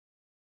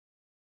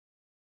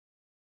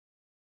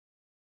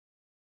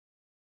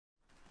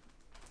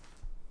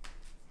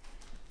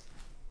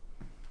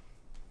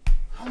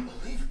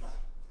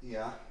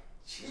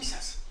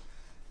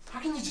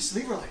just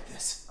leave her like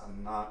this?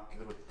 I'm not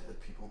good with dead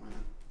people, man.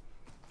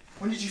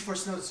 When did you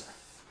first notice her?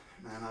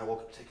 Man, I woke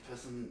up to take a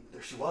piss and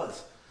there she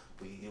was.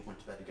 We went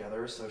to bed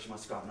together, so she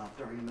must have gotten up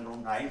during the middle of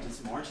the night, and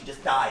this morning she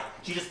just died.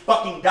 She just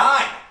fucking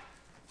died!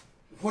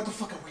 What the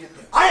fuck are we gonna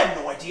do? I have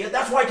no idea,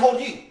 that's why I told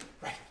you!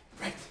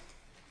 Right.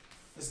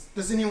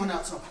 Does anyone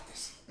else know about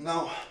this?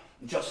 No,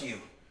 just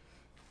you.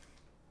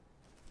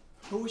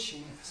 Who is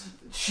she?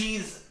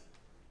 She's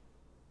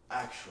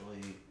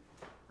actually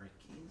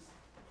Ricky's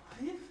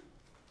wife?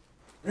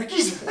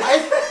 Ricky's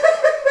wife?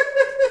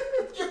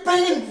 You're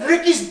banging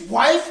Ricky's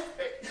wife?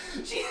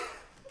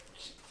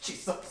 She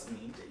sucks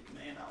mean to you,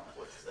 man. I don't know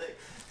what to say.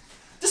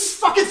 This is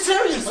fucking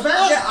serious,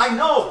 man! Yeah, I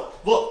know.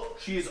 Look,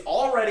 she's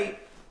already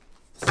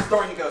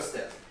starting to go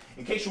stiff.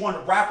 In case you wanted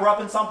to wrap her up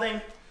in something.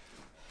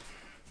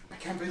 I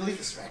can't believe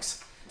this,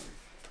 Rex.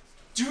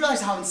 Do you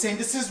realize how insane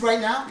this is right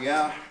now?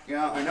 Yeah,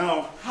 I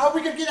know. How are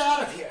we gonna get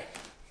out of here?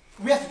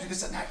 We have to do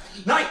this at night.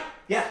 Night!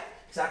 Yeah,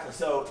 exactly.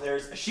 So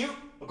there's a chute,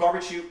 a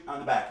garbage chute on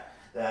the back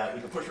that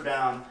we can push her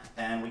down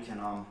and we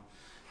can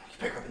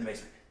pick her up in the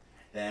basement.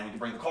 Then we can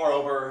bring the car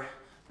over,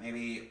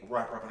 maybe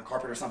wrap her up in a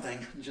carpet or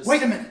something. Just...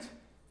 Wait a minute.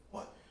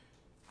 What?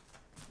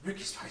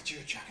 Ricky's probably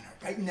jacking her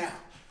right now.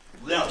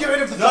 No. Get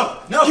rid of the phone.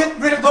 No. Get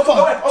rid of the phone.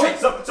 Go ahead. Okay,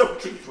 so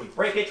should we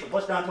break it? Should we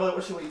flush down the toilet?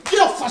 What should we... You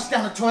don't flush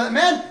down the toilet,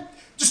 man.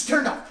 Just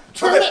turn it off.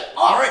 Turn it off.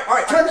 All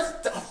right. Turn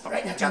it off.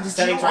 Right now. Got the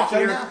settings right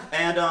here.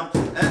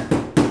 And